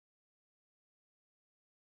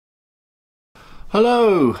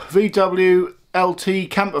Hello, VW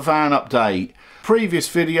LT camper van update. Previous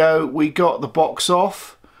video we got the box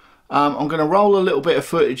off. I'm going to roll a little bit of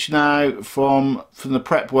footage now from the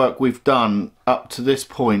prep work we've done up to this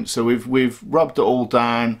point. So we've rubbed it all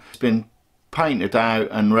down, it's been painted out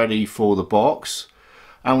and ready for the box.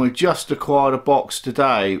 And we've just acquired a box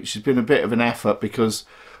today, which has been a bit of an effort because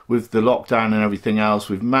with the lockdown and everything else,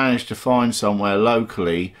 we've managed to find somewhere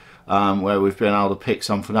locally where we've been able to pick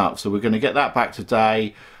something up. So we're going to get that back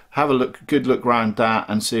today, have a good look around that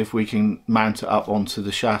and see if we can mount it up onto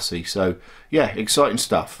the chassis. So yeah, exciting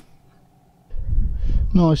stuff.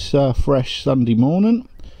 Nice fresh Sunday morning.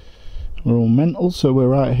 We're all mental, so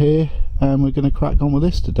we're out here and we're going to crack on with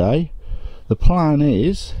this today. The plan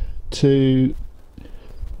is to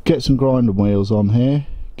get some grinding wheels on here,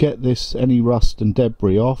 get any rust and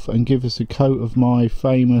debris off and give us a coat of my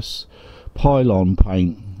famous pylon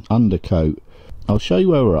paint undercoat. I'll show you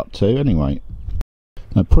where we're up to anyway.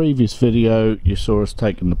 Now, previous video you saw us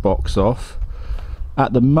taking the box off.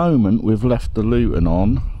 At the moment we've left the luton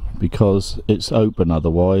on because it's open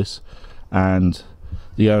otherwise, and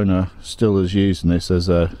the owner still is using this as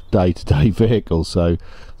a day-to-day vehicle, so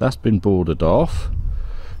that's been boarded off.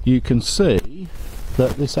 You can see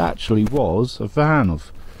that this actually was a van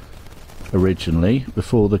originally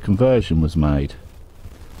before the conversion was made.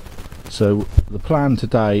 So the plan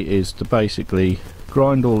today is to basically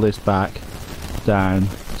grind all this back down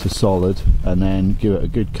to solid and then give it a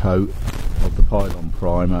good coat of the pylon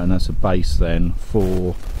primer, and that's a base then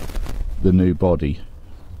for the new body.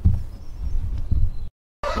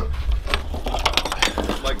 Make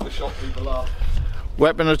the shop people laugh.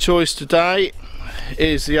 Weapon of choice today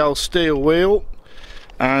is the old steel wheel,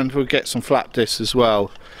 and we'll get some flap discs as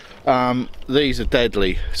well. These are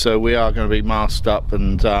deadly, so we are going to be masked up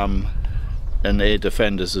and ear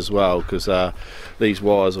defenders as well, because these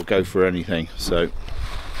wires will go for anything. So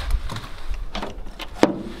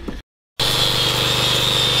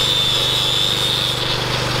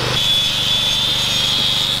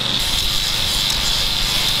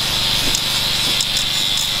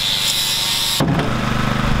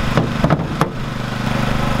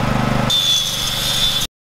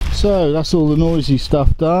that's all the noisy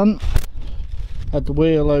stuff done. Had the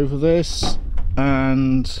wheel over this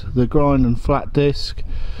and the grind and flat disc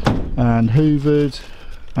and hoovered,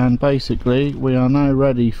 and basically we are now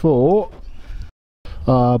ready for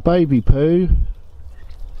our baby poo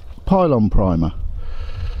pylon primer.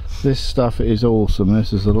 This stuff is awesome.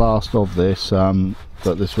 This is the last of this, but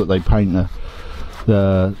this is what they paint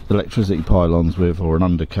the electricity pylons with, or an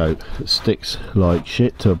undercoat that sticks like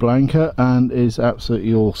shit to a blanket and is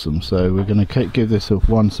absolutely awesome. So we're going to give this a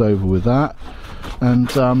once over with that, and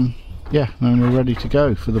yeah, then we're ready to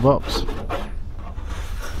go for the box.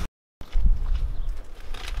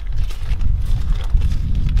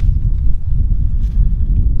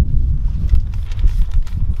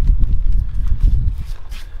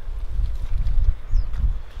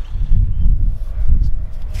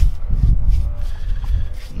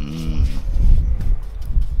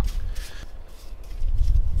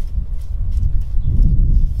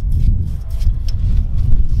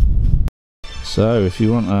 So if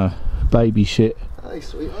you want a baby shit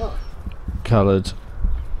coloured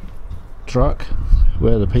truck,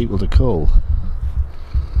 we're the people to call.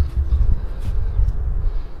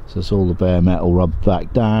 So it's all the bare metal rubbed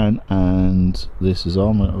back down, and this is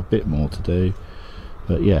on. A bit more to do,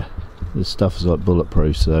 but yeah, this stuff is like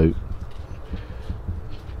bulletproof. So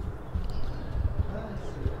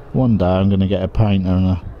one day I'm going to get a painter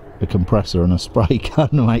and a compressor and a spray gun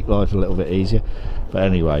to make life a little bit easier. But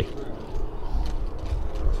anyway,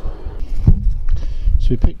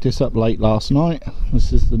 we picked this up late last night.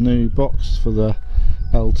 This is the new box for the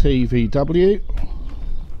LT VW,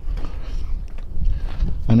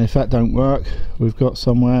 and if that don't work, we've got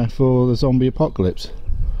somewhere for the zombie apocalypse.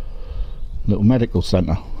 Little medical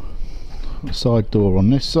centre. A side door on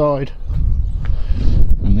this side,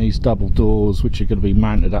 and these double doors which are going to be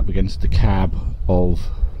mounted up against the cab of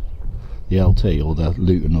the LT, or the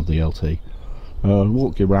luton of the LT. I'll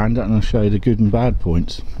walk you around it and I'll show you the good and bad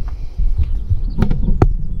points.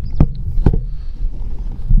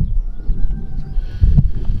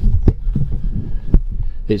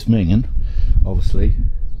 It's minging, obviously.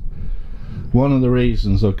 One of the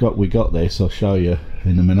reasons we got this, I'll show you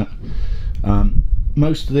in a minute.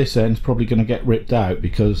 Most of this end's probably going to get ripped out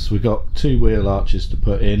because we've got two wheel arches to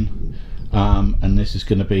put in, and this is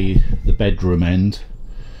going to be the bedroom end.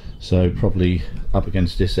 So probably up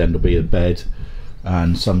against this end will be a bed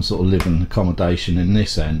and some sort of living accommodation in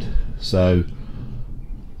this end. So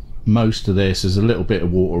most of this is a little bit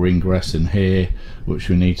of water ingress in here which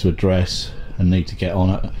we need to address, and need to get on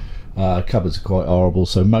it. Cupboards are quite horrible,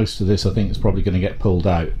 so most of this I think is probably going to get pulled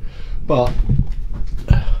out, but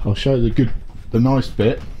I'll show you the nice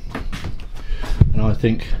bit, and I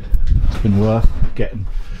think it's been worth getting,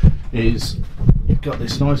 is you've got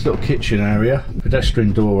this nice little kitchen area,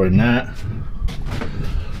 pedestrian door in there,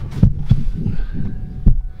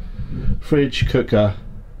 fridge, cooker,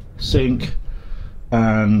 sink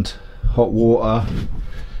and hot water,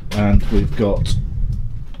 and we've got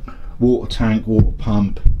water tank, water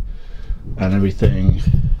pump and everything,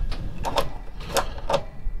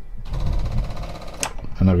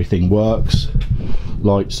 and everything works.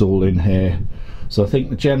 Lights all in here. So I think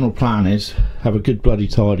the general plan is have a good bloody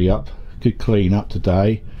tidy up, good clean up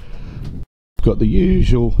today. Got the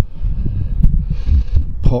usual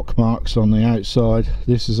pock marks on the outside.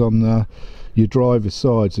 This is on your driver's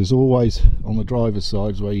sides. There's always on the driver's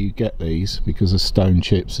sides where you get these because of stone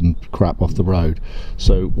chips and crap off the road.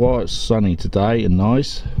 So while it's sunny today and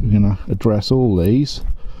nice, we're going to address all this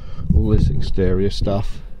exterior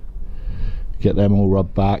stuff, get them all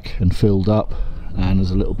rubbed back and filled up, and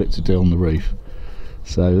there's a little bit to do on the roof.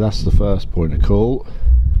 So that's the first point of call,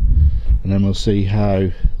 and then we'll see how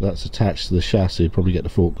that's attached to the chassis. Probably get the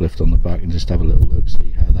forklift on the back and just have a little look, see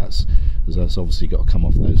how that's, because that's obviously got to come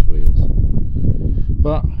off those wheels.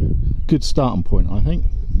 But good starting point, I think.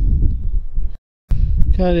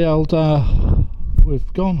 Okay, the old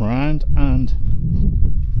we've gone round, and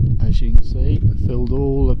as you can see, filled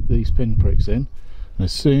all of these pinpricks in, and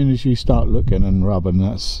as soon as you start looking and rubbing,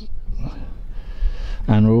 that's,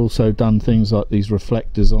 and we've also done things like these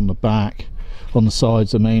reflectors on the back, on the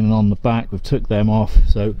sides I mean, and on the back we've took them off.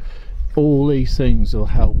 So all these things will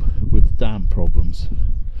help with damp problems.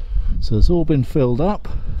 So it's all been filled up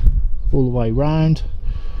all the way round,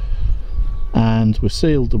 and we've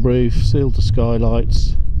sealed the roof, sealed the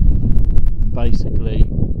skylights, and basically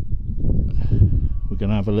we're going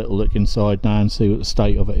to have a little look inside now and see what the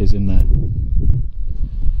state of it is in there.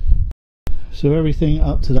 So everything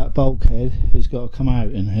up to that bulkhead has got to come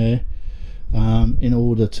out in here, in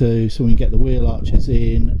order to, so we can get the wheel arches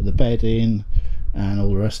in, the bed in and all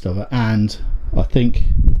the rest of it. And I think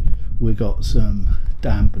we got some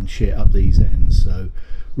damp and shit up these ends, so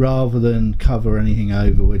rather than cover anything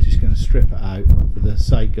over, we're just going to strip it out for the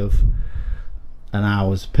sake of an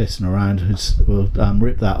hour's pissing around. We'll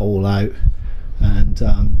rip that all out, and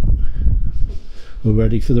we're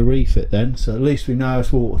ready for the refit then. So at least we know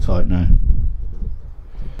it's watertight now.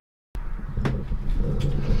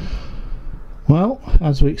 Well,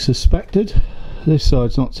 as we suspected, this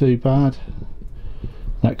side's not too bad.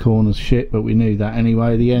 That corner's shit, but we knew that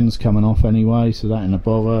anyway. The end's coming off anyway, so that ain't a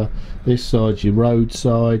bother. This side's your road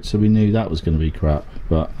side, so we knew that was going to be crap,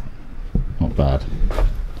 but not bad.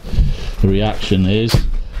 The reaction is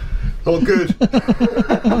not good.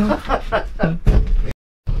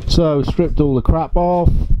 So stripped all the crap off.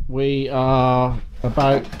 We are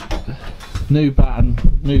about new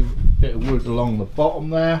bit of wood along the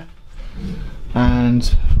bottom there,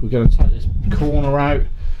 and we're going to take this corner out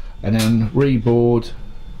and then reboard,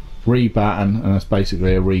 rebatten, and that's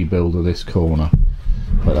basically a rebuild of this corner.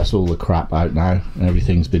 But that's all the crap out now, and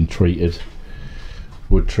everything's been treated,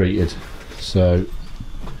 wood treated, so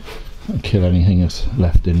don't kill anything that's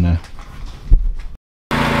left in there.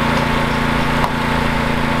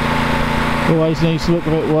 Always needs to look a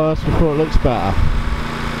bit worse before it looks better.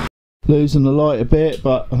 Losing the light a bit,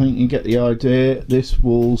 but I think you get the idea. This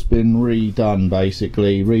wall's been redone,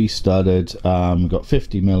 basically re-studded. Got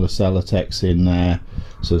 50mm of Celotex in there,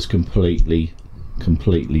 so it's completely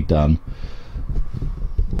done.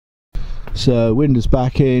 So windows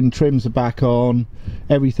back in, trims are back on,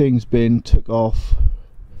 everything's been took off,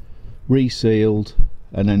 resealed,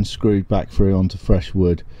 and then screwed back through onto fresh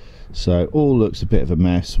wood. So all looks a bit of a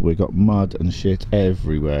mess. We've got mud and shit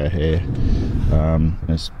everywhere here.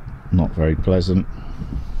 It's not very pleasant.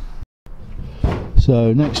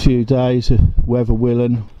 So next few days, weather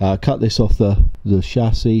willing, cut this off the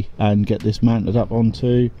chassis and get this mounted up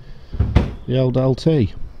onto the old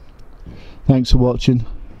LT. Thanks for watching,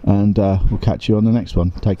 and we'll catch you on the next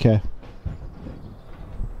one. Take care.